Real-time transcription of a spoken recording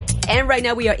And right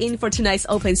now we are in for tonight's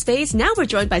open space. Now we're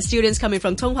joined by students coming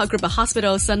from Tonghua Group of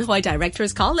Hospitals, Sun Hui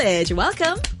Directors College.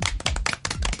 Welcome.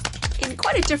 In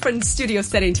quite a different studio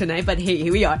setting tonight, but hey,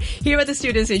 here we are. Here are the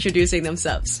students introducing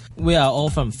themselves. We are all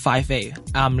from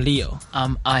 5A. I'm Leo.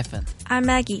 I'm Ivan. I'm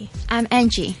Maggie. I'm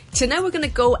Angie. Tonight we're going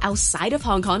to go outside of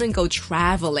Hong Kong and go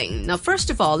traveling. Now, first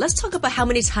of all, let's talk about how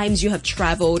many times you have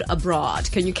traveled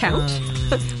abroad. Can you count?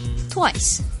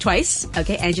 Twice. Twice?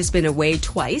 Okay, Angie's been away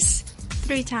twice.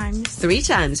 3 times. 3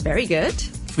 times, very good.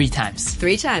 3 times.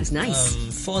 3 times, nice.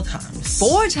 4 times.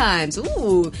 4 times,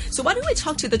 ooh. So why don't we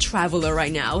talk to the traveler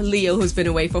right now, Leo, who's been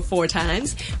away for 4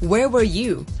 times. Where were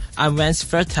you? I went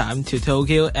 3rd time to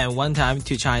Tokyo and 1 time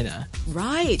to China.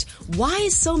 Right. Why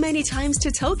so many times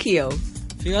to Tokyo?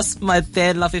 Because my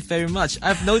dad loves it very much. I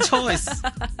have no choice.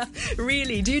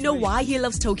 Really? Do you know why he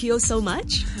loves Tokyo so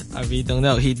much? I really don't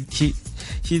know. He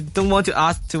don't want to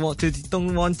ask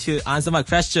don't want to answer my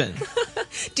question.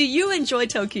 Do you enjoy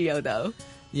Tokyo though?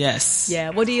 Yes. Yeah.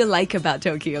 What do you like about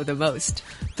Tokyo the most?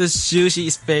 The sushi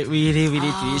is really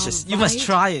delicious. You must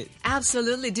try it.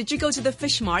 Absolutely. Did you go to the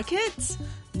fish markets?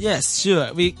 Yes,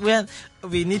 sure. We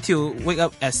need to wake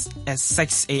up at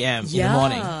 6 a.m. in the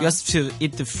morning just to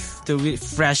eat the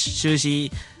fresh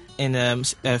sushi in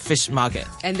a fish market.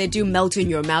 And they do melt in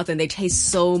your mouth and they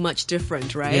taste so much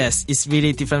different, right? Yes, it's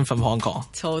really different from Hong Kong.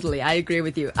 Totally, I agree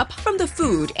with you. Apart from the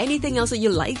food, anything else that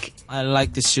you like? I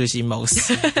like the sushi most.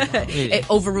 Really. It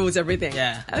overrules everything.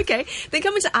 Yeah. Okay, then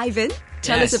coming to Ivan,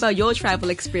 tell us about your travel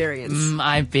experience.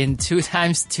 I've been 2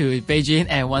 times to Beijing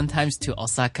and 1 time to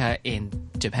Osaka in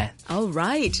Japan. All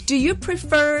right. Do you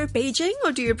prefer Beijing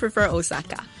or do you prefer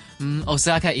Osaka?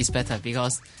 Osaka is better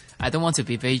because I don't want to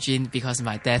be Beijing because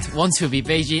my dad wants to be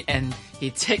Beijing and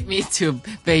he take me to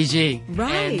Beijing.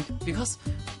 Right. And because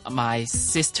my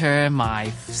sister,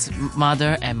 my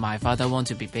mother, and my father want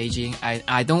to be Beijing,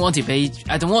 I don't want to be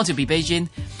Beijing,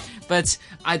 but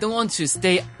I don't want to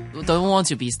stay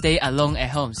alone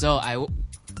at home. So I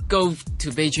go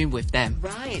to Beijing with them.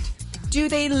 Right. Do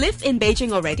they live in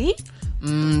Beijing already?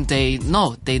 They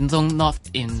don't not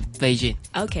in Beijing.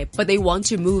 Okay, but they want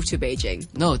to move to Beijing.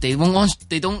 No, they don't want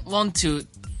to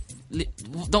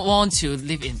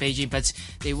live in Beijing, but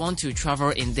they want to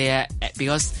travel in there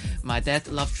because my dad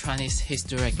loves Chinese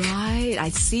history. Right, I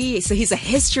see. So he's a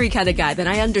history kind of guy. Then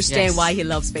I understand why he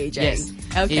loves Beijing. Yes.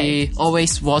 Okay. He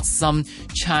always watch some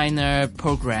China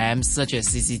programs such as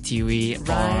CCTV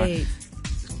Right.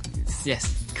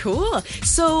 Yes. Cool.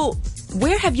 So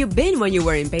where have you been when you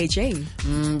were in Beijing?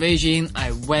 Beijing,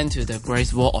 I went to the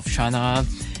Great Wall of China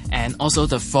and also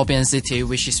the Forbidden City,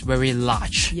 which is very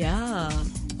large. Yeah.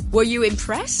 Were you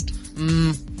impressed?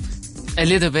 A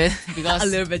little bit because A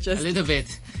little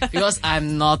bit. Because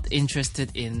I'm not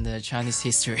interested in the Chinese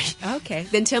history. Okay.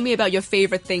 Then tell me about your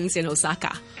favorite things in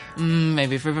Osaka.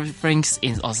 Maybe favorite things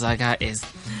in Osaka is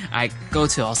I go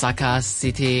to Osaka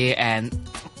City and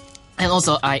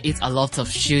also I eat a lot of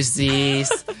sushi.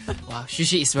 Wow,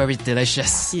 sushi is very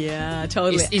delicious. Yeah,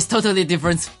 totally. It's totally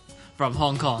different from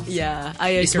Hong Kong. Yeah, I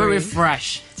agree. It's very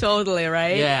fresh. Totally,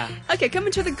 right? Yeah. Okay,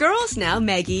 coming to the girls now.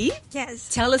 Maggie, Yes.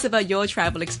 tell us about your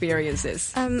travel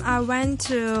experiences. I went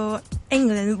to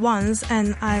England once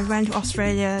and I went to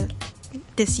Australia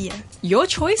this year. Your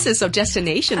choices of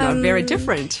destination are very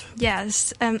different.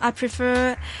 Yes. I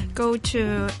prefer go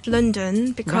to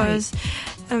London because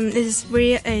it is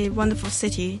really a wonderful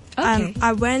city. Okay.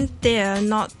 I went there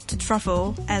not to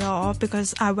travel at all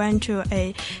because I went to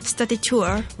a study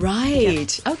tour.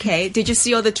 Right. Yeah. Okay. Did you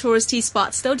see all the touristy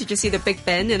spots though? Did you see the Big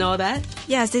Ben and all that?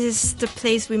 Yes, this is the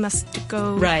place we must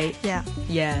go. Right. Yeah.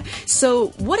 Yeah. So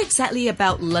what exactly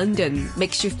about London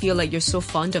makes you feel like you're so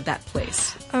fond of that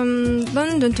place?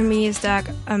 London to me is like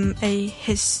a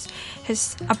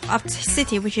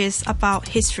city which is about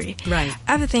history. Right.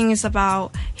 Everything is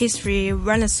about history,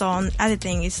 Renaissance.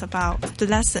 Everything is about the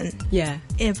lesson. Yeah.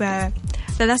 The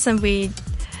lesson we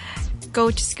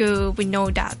go to school, we know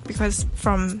that because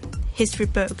from history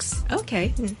books.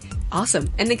 Okay. Awesome.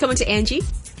 And then coming to Angie,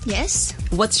 Yes.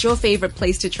 what's your favorite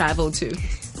place to travel to?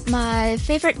 My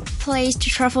favorite place to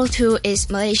travel to is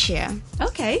Malaysia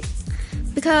Okay.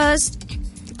 because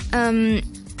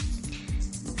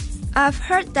I've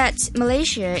heard that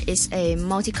Malaysia is a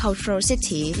multicultural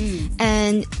city,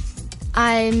 and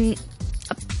I'm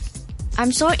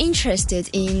so interested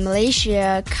in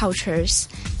Malaysia cultures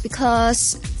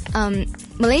because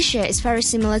Malaysia is very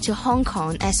similar to Hong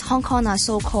Kong, as Hong Kong are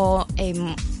so-called a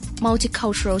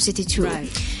multicultural city too. Right.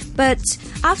 But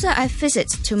after I visit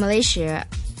to Malaysia,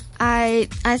 I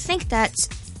think that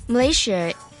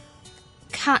Malaysia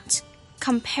can't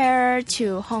compare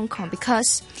to Hong Kong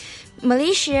because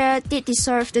Malaysia did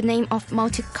deserve the name of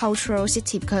multicultural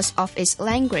city because of its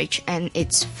language and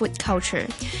its food culture.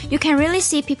 You can really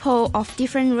see people of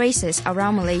different races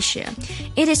around Malaysia.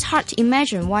 It is hard to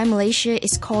imagine why Malaysia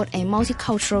is called a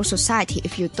multicultural society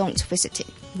if you don't visit it.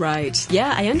 Right.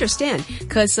 Yeah, I understand.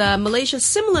 Because Malaysia is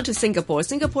similar to Singapore.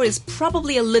 Singapore is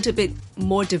probably a little bit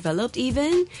more developed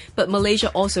even, but Malaysia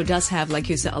also does have, like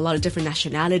you said, a lot of different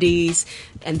nationalities,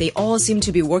 and they all seem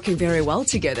to be working very well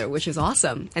together, which is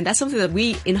awesome. And that's something that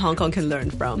we in Hong Kong can learn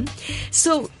from.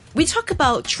 So we talk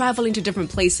about traveling to different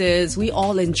places. We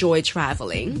all enjoy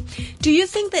traveling. Do you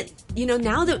think that,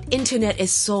 now the internet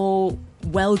is so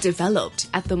well developed,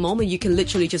 at the moment you can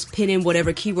literally just pin in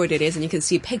whatever keyword it is and you can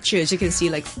see pictures, you can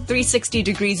see like 360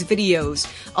 degrees videos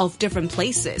of different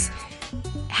places.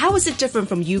 How is it different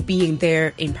from you being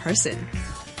there in person?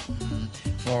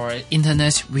 For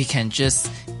internet, we can just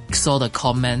saw the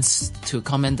comments to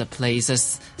comment the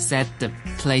places, said the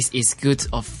place is good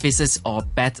of visit or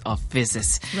bad of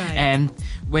visit. Right. And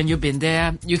when you've been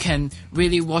there, you can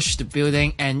really watch the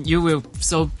building and you will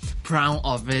so proud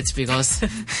of it because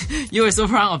you are so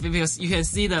proud of it because you can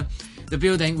see the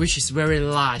building which is very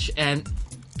large and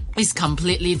it's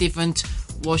completely different.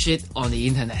 Watch it on the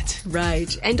internet.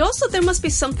 Right. And also there must be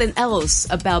something else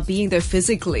about being there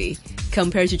physically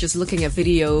compared to just looking at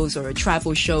videos or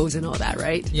travel shows and all that,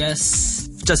 right? Yes.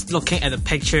 Just looking at the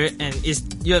picture and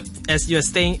as you're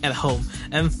staying at home.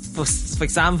 And for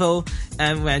example,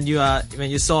 when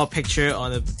you saw a picture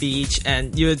on the beach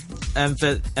and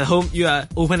but at home you are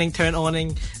turn on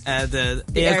the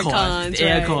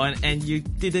aircon, and you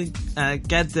didn't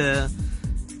get the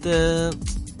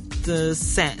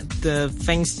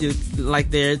things you like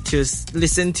there to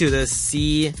listen to the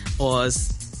sea or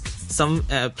some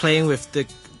playing with the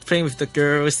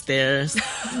girls there.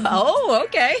 Oh,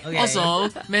 okay. Also,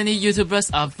 many YouTubers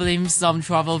are filming some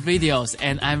travel videos,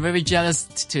 and I'm very jealous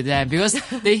to them because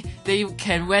they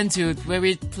can went to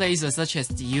very places such as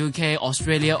the UK,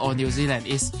 Australia, or New Zealand.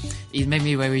 It made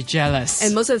me very jealous.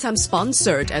 And most of the time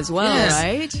sponsored as well, Yes.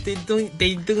 right?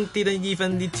 Didn't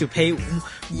even need to pay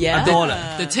Yeah. $1.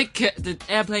 The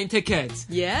airplane ticket.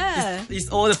 Yeah. It's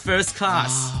all the first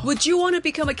class. Would you want to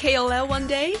become a KOL one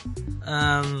day?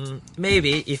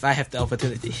 Maybe if I have the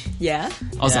opportunity. Yeah.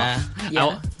 Also, Yeah.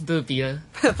 I'll do beer.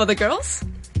 For the girls?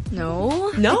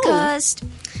 No. No. Because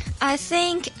I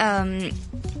think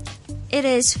it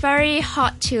is very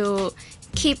hard to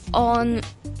keep on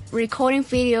recording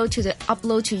video to the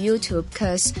upload to YouTube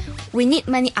because we need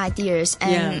many ideas,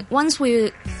 and once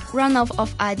we run out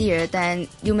of idea, then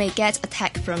you may get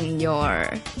attacked from your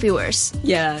viewers.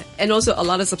 Yeah. And also a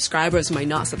lot of subscribers might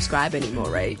not subscribe anymore,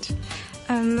 right?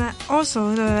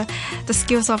 Also, the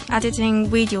skills of editing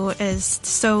video is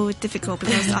so difficult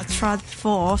because I tried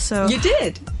before. So You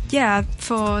did? yeah,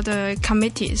 for the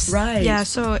committees, Right. Yeah,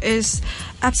 so it's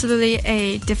absolutely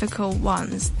a difficult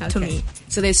one to me.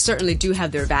 So they certainly do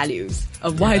have their values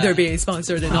of why they're being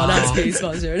sponsored and not us being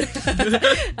sponsored.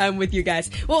 I'm with you guys.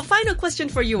 Well, final question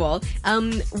for you all.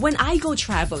 When I go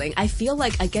traveling, I feel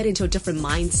like I get into a different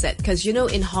mindset because,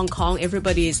 in Hong Kong,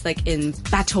 everybody is like in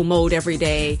battle mode every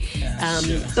day.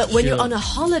 But when you're on a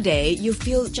holiday, you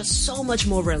feel just so much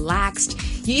more relaxed.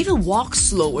 You even walk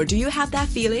slower. Do you have that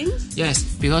feeling? Yes,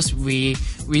 because we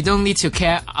don't need to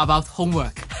care about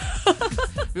homework.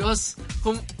 Because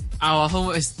our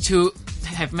homework is to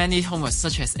have many homework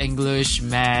such as English,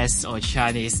 Maths, or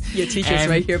Chinese. Your teacher's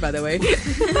right here, by the way.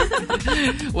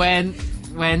 When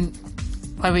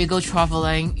we go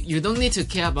traveling, you don't need to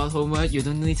care about homework. You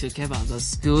don't need to care about the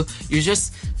school. You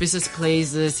just visit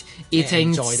places,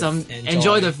 eating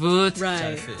enjoy the food.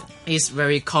 Right. It's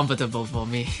very comfortable for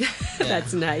me.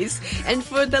 That's nice. And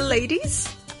for the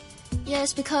ladies?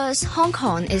 Yes, because Hong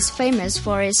Kong is famous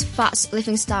for its fast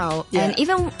living style, Yeah. and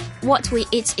even what we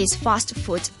eat is fast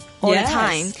food all Yes. the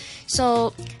time.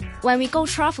 So when we go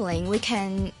traveling, we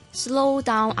can slow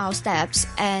down our steps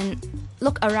and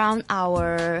look around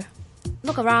the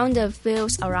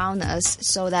views around us,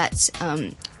 so that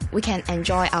we can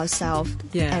enjoy ourselves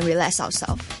and relax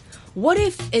ourselves. What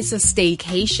if it's a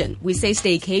staycation? We say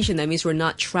staycation, that means we're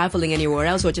not traveling anywhere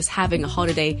else, we're just having a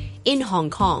holiday in Hong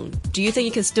Kong. Do you think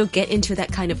you can still get into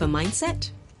that kind of a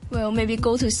mindset? Well, maybe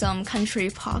go to some country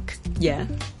park Yeah.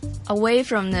 away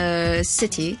from the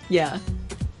city. Yeah.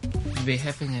 We're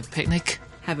having a picnic.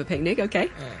 Have a picnic, okay.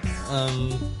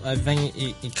 I think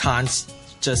it can't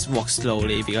just walk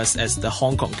slowly, because as the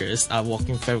Hong Kongers are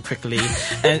walking very quickly,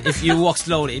 and if you walk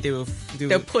slowly, they'll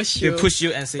push you. They'll push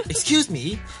you and say, "Excuse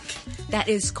me." That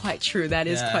is quite true. That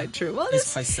is quite true. Well,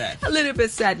 it's quite sad. A little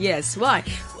bit sad, yes. Why?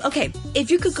 Okay,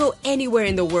 if you could go anywhere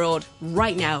in the world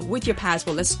right now with your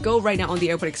passport, let's go right now on the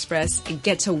Airport Express and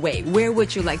get away. Where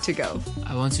would you like to go?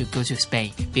 I want to go to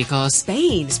Spain because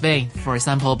Spain, for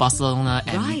example, Barcelona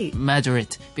and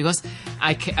Madrid. Because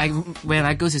when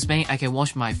I go to Spain, I can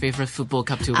watch my favorite football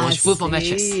club to watch football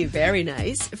matches. Very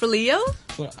nice. For Leo?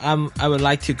 Well, I would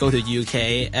like to go to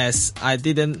UK, as I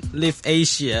didn't leave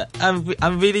Asia.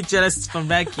 I'm really jealous from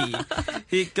Maggie.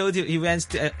 He went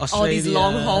to Australia. All these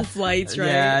long haul flights, right?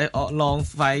 Yeah, long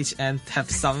flights, and have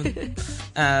some,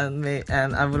 and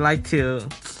I would like to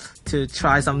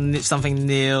try something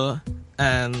new,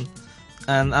 and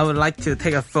I would like to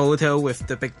take a photo with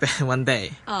the Big Ben one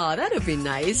day. Oh, that would be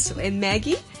nice. And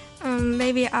Maggie?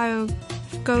 Maybe I'll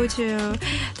go to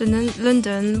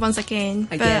London once again,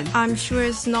 but I'm sure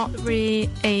it's not really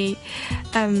a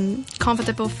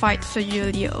comfortable flight for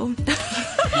you, Leo.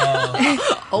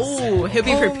 Oh, he'll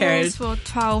be prepared. Almost for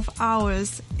 12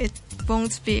 hours. It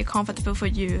won't be comfortable for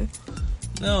you.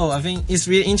 No, I think it's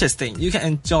really interesting. You can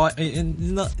enjoy.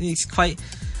 It's quite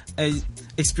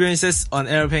experiences on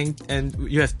airplane, and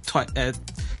you have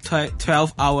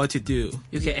 12 hours to do.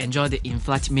 You can enjoy the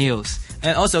in-flight meals.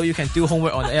 And also you can do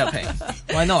homework on the airplane.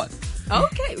 Why not?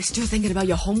 Okay, we're still thinking about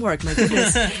your homework, my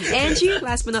goodness. Angie,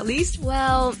 last but not least?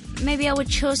 Well, maybe I would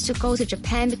choose to go to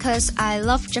Japan because I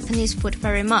love Japanese food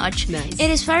very much. Nice. It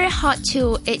is very hard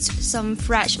to eat some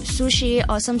fresh sushi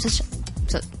or some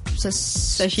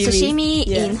sashimi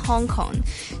in Hong Kong.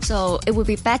 So it would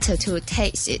be better to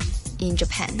taste it in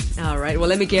Japan. All right. Well,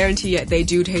 let me guarantee you, they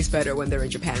do taste better when they're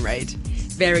in Japan, right?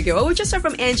 Very good. Well, we just heard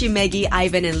from Angie, Maggie,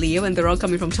 Ivan, and Leo, and they're all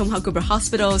coming from Tung Hua Cooper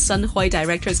Hospital, Sun Hui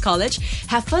Directors College.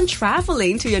 Have fun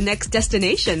traveling to your next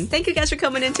destination. Thank you guys for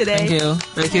coming in today. Thank you.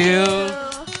 Thank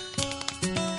you.